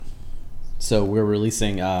So we're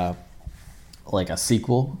releasing like a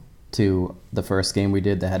sequel to the first game we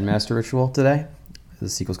did, the Headmaster Ritual, today. The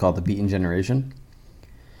sequel's called The Beaten Generation.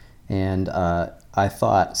 And I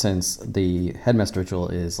thought since the Headmaster Ritual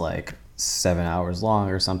is like 7 hours long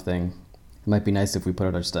or something, it might be nice if we put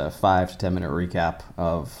out just a 5 to 10 minute recap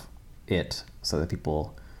of it so that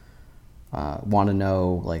people want to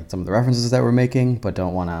know like some of the references that we're making, but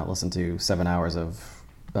don't want to listen to 7 hours of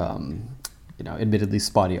admittedly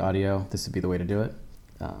spotty audio. This would be the way to do it.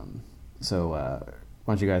 So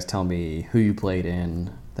why don't you guys tell me who you played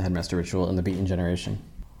in the Headmaster Ritual and the Beaten Generation?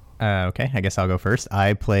 Okay, I guess I'll go first.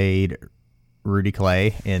 I played Rudy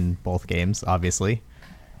Clay in both games, obviously.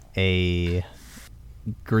 A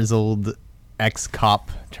grizzled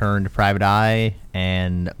ex-cop turned private eye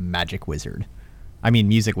and music wizard.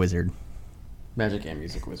 Magic and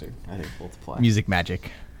music wizard. I think both apply.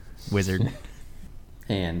 Magic wizard.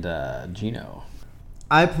 And Gino.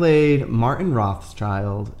 I played Martin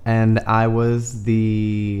Rothschild, and I was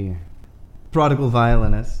the prodigal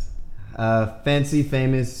violinist. A fancy,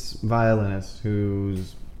 famous violinist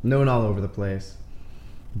who's known all over the place.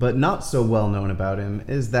 But not so well known about him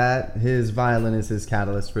is that his violin is his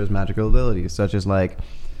catalyst for his magical abilities, such as like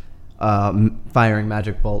firing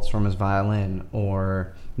magic bolts from his violin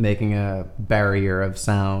or making a barrier of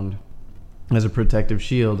sound as a protective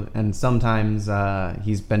shield. And sometimes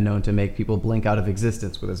he's been known to make people blink out of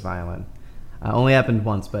existence with his violin. Only happened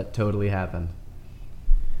once, but totally happened.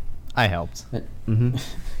 I helped. Mm-hmm.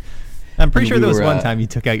 I'm pretty sure there was one time you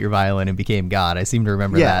took out your violin and became God. I seem to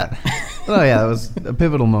remember that. Oh, yeah, it was a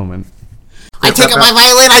pivotal moment. I take out my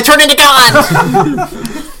violin, I turn into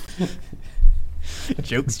God!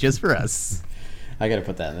 Jokes just for us. I gotta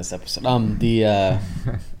put that in this episode.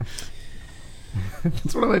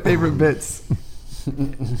 It's one of my favorite bits.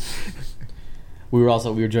 We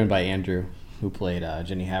were joined by Andrew, who played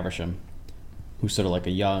Jenny Haversham, who's sort of like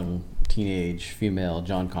a young teenage female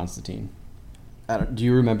John Constantine. Do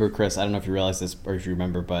you remember, Chris? I don't know if you realize this or if you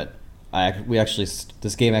remember, but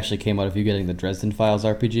this game actually came out of you getting the Dresden Files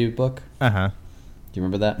RPG book. Uh-huh. Do you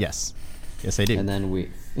remember that? Yes, I do. And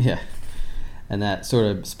then and that sort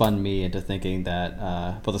of spun me into thinking that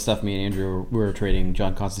about the stuff me and Andrew were trading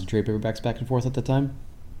John Constantine trade paperbacks back and forth at the time,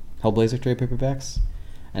 Hellblazer trade paperbacks,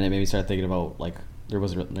 and it made me start thinking about like there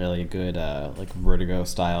wasn't really a good like Vertigo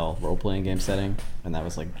style role playing game setting, and that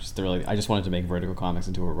was like I just wanted to make Vertigo comics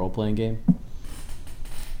into a role playing game.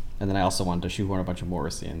 And then I also wanted to shoehorn a bunch of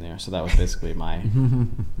Morrissey in there. So that was basically my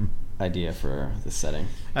idea for the setting.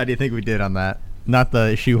 How do you think we did on that? Not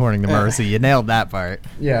the shoehorning the Morrissey. You nailed that part.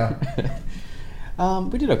 Yeah.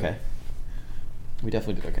 We did okay. We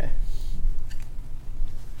definitely did okay.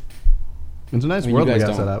 It's a nice world we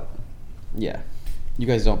got set up. Yeah. You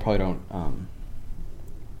guys probably don't...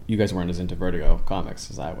 you guys weren't as into Vertigo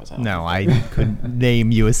comics as I was. No, I couldn't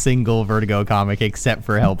name you a single Vertigo comic except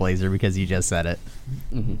for Hellblazer because you just said it.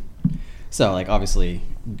 Mm-hmm. So, like, obviously,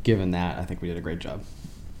 given that, I think we did a great job.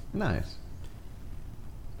 Nice.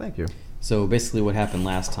 Thank you. So, basically what happened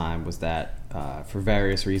last time was that, for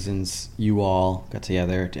various reasons, you all got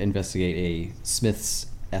together to investigate a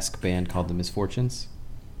Smiths-esque band called The Misfortunes,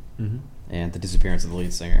 mm-hmm. and the disappearance of the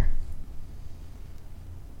lead singer.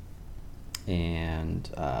 And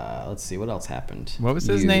let's see, what else happened? What was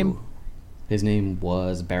his name? His name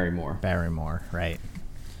was Barrymore. Barrymore, right.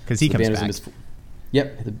 Because he comes back.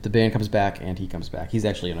 Yep, the band comes back, and he comes back. He's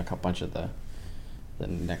actually in a bunch of the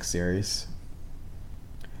next series.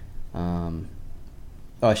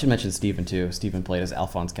 I should mention Stephen, too. Stephen played as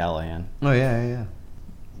Alphonse Callahan. Oh, yeah.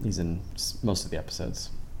 He's in most of the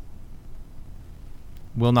episodes.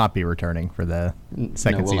 Will not be returning for the second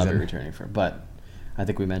season. No, will not be returning but I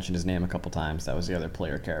think we mentioned his name a couple times. That was the other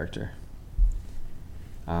player character.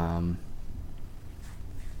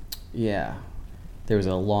 Yeah. There was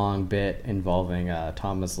a long bit involving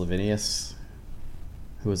Thomas Lavinius,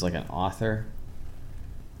 who was like an author.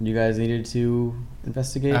 You guys needed to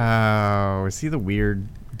investigate? Oh, is he the weird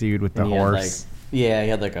dude with the horse? He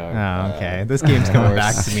had like a... Oh, okay. This game's coming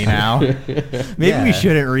back to me now. Maybe we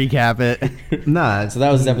shouldn't recap it. Nah. So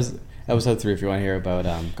that was episode 3 if you want to hear about...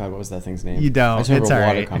 God, what was that thing's name? You don't. I just remember It's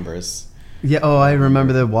water right. cumbers. Yeah, I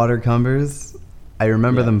remember the water cumbers. I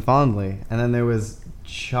remember them fondly. And then there was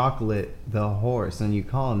Chocolate the horse, and you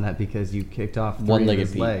call him that because you kicked off 3 of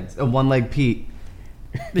his legs. One-leg Pete.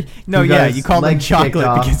 No, you called him Chocolate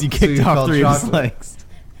because you kicked off 3 of his legs.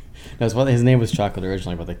 No, his name was Chocolate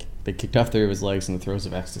originally, but they kicked off 3 of his legs in the throes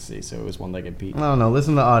of ecstasy, so it was One-Legged Pete. I don't know.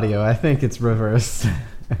 Listen to the audio. I think it's reversed.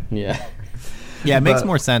 Yeah. Yeah, it makes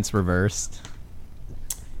more sense reversed.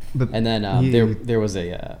 And then there was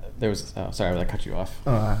sorry, I cut you off.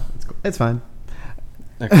 Oh, it's fine.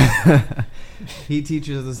 Okay. He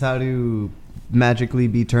teaches us how to magically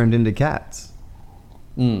be turned into cats.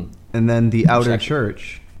 Mm. And then the outer Exactly.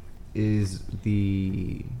 church is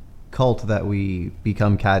the cult that we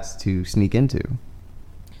become cats to sneak into.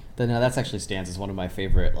 Then that's actually stands as one of my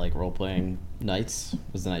favorite like role playing nights.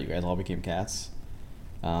 Was the night you guys all became cats,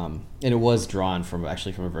 and it was drawn from a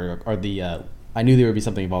very or the I knew there would be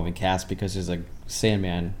something involving cats because there's a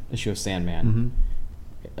Sandman issue of Sandman,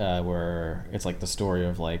 where it's like the story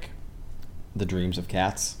of like the dreams of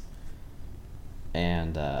cats,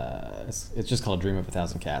 and it's just called Dream of a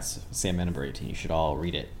Thousand Cats. Sandman number 18. You should all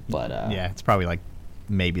read it. But Yeah, it's probably like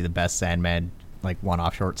maybe the best Sandman like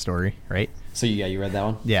one-off short story, right? So you read that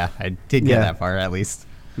one? Yeah, I did get Yeah. that far at least.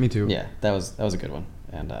 Me too. Yeah, that was a good one,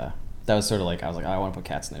 and that was sort of like I was like I want to put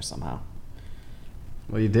cats in there somehow.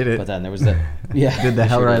 Well, you did it. But then there was that. Yeah, Did the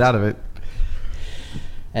hell sure right did. out of it.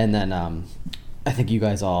 And then I think you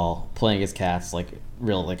guys all playing as cats like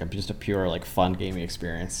real like just a pure like fun gaming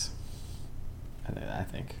experience. I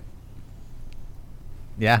think.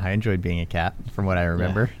 Yeah, I enjoyed being a cat from what I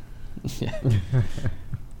remember. Yeah.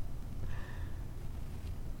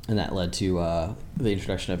 And that led to the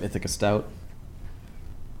introduction of Ithaca Stout,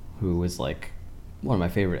 who was like one of my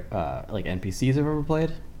favorite like NPCs I've ever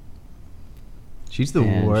played. She's the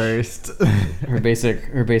And worst. Her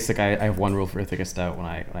basic. I have one rule for Ithaca Stout when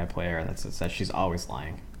I play her, and that's that she's always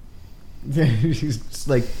lying. she's just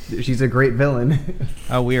like she's a great villain.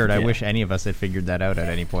 Oh, weird. I Yeah. wish any of us had figured that out at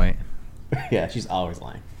any point. Yeah, she's always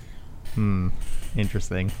lying.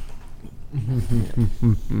 Interesting.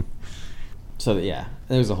 So yeah,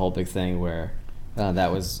 there was a whole big thing where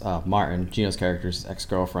that was Martin, Gino's character's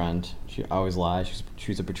ex-girlfriend. She always lies.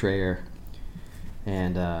 She's a betrayer,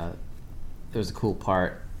 and there was a cool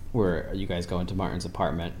part where you guys go into Martin's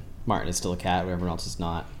apartment. Martin is still a cat, but everyone else is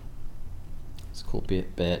not. It's a cool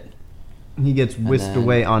bit. He gets whisked then-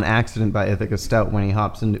 away on accident by Ithaca Stout when he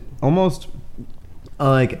hops into almost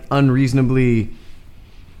like unreasonably.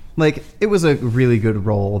 Like, it was a really good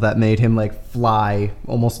roll that made him like fly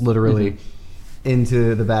almost literally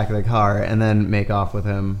into the back of the car and then make off with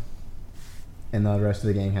him, and the rest of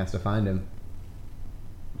the gang has to find him.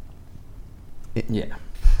 Yeah.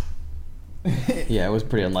 Yeah, it was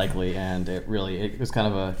pretty unlikely, and it was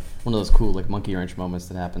kind of one of those cool like monkey wrench moments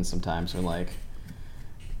that happens sometimes when like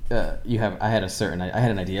I had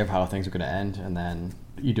an idea of how things were going to end, and then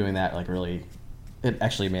you doing that like really, it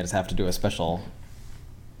actually made us have to do a special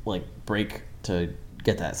like break to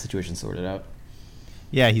get that situation sorted out.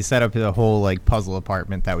 Yeah, he set up the whole like puzzle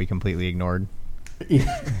apartment that we completely ignored.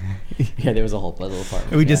 Yeah, there was a whole puzzle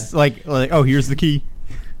apartment. We yeah. just like oh, here's the key,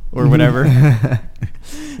 or whatever.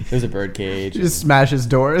 There's a bird cage. Just smash his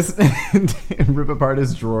doors and rip apart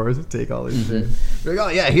his drawers and take all his shit. Like, oh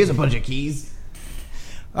yeah, here's a bunch of keys.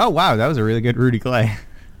 Oh wow, that was a really good Rudy Clay.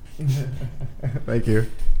 Thank you.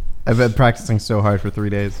 I've been practicing so hard for 3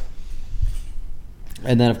 days.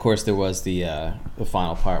 And then, of course, there was the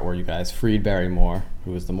final part where you guys freed Barrymore,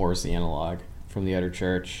 who was the Morrissey analog, from the Outer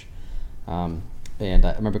Church. And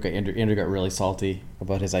I remember Andrew got really salty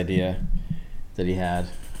about his idea that he had.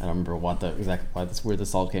 I don't remember where the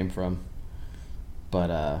salt came from, but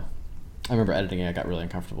I remember editing it. I got really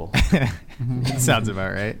uncomfortable. Sounds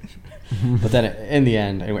about right. But then, in the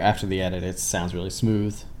end, after the edit, it sounds really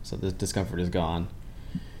smooth, so the discomfort is gone.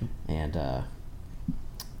 And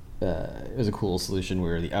it was a cool solution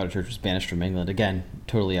where the Outer Church was banished from England. Again,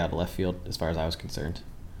 totally out of left field as far as I was concerned.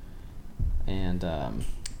 And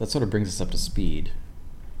that sort of brings us up to speed.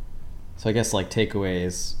 So I guess like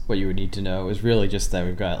takeaways, what you would need to know is really just that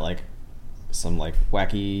we've got like some like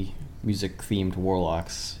wacky music themed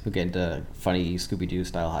warlocks who get into funny Scooby-Doo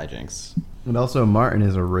style hijinks. And also, Martin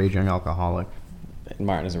is a raging alcoholic. And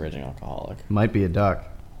Martin is a raging alcoholic. Might be a duck.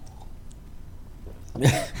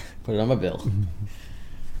 Put it on my bill.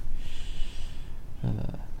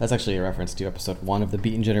 That's actually a reference to episode 1 of The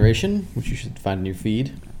Beaten Generation, which you should find in your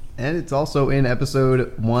feed. And it's also in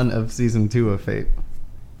episode 1 of season 2 of Fate.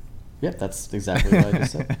 Yep, that's exactly what I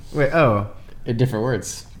just said. Wait, oh. In different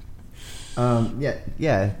words.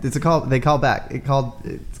 Yeah. It's a call. They call back.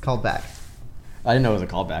 It's called back. I didn't know it was a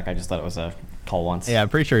callback. I just thought it was a call once. Yeah, I'm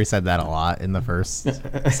pretty sure he said that a lot in the first It's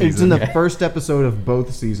in season. the first episode of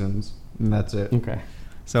both seasons, and that's it. Okay.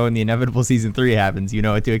 So when the inevitable season 3 happens, you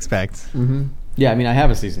know what to expect. Mm-hmm. Yeah, I mean, I have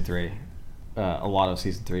a season 3. A lot of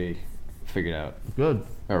season 3 figured out. Good.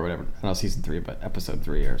 Or whatever. Not season 3, but episode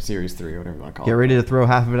 3 or series 3 or whatever you want to call Get it. ready to throw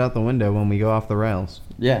half of it out the window when we go off the rails.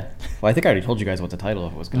 Yeah. Well, I think I already told you guys what the title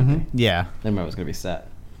of it was going to be. Yeah. Then when it was going to be set.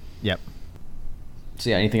 Yep. So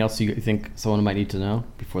yeah, anything else you think someone might need to know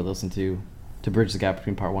before they listen to bridge the gap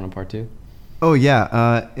between part 1 and part 2? Oh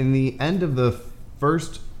yeah. In the end of the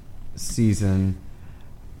first season,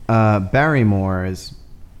 Barrymore is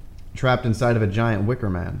trapped inside of a giant wicker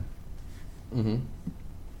man. Mm-hmm.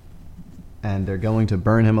 And they're going to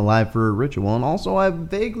burn him alive for a ritual. And also, I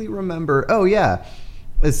vaguely remember,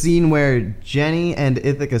 a scene where Jenny and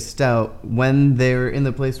Ithaca Stout, when they're in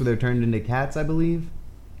the place where they're turned into cats, I believe,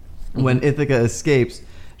 when Ithaca escapes,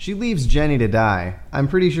 she leaves Jenny to die. I'm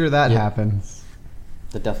pretty sure that happens.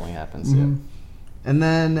 That definitely happens, Mhm. And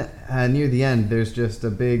then near the end, there's just a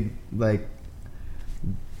big,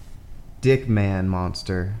 dick man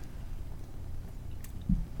monster.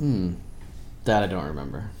 That I don't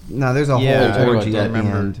remember. No, there's a Yeah, whole I orgy at the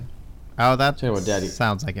remember. end. Oh, that Tell you what, Daddy-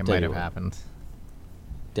 sounds like it might Daddy have will. happened.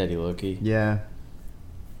 Daddy Loki. Yeah.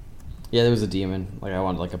 Yeah, there was a demon. Like, I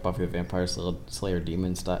wanted like a Buffy the Vampire Slayer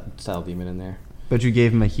demon style demon in there. But you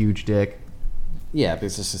gave him a huge dick. Yeah,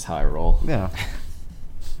 because it's just how I roll. Yeah.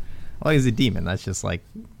 Well, he's a demon. That's just like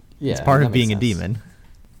Yeah, it's part that of makes being a sense. demon.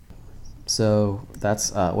 So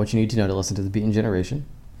that's what you need to know to listen to the Beaten Generation.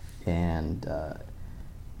 And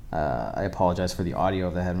I apologize for the audio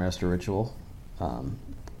of the Headmaster Ritual.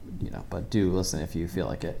 But do listen if you feel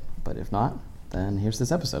like it. But if not, then here's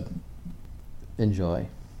this episode. Enjoy.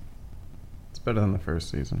 It's better than the first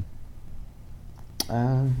season.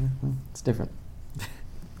 It's different.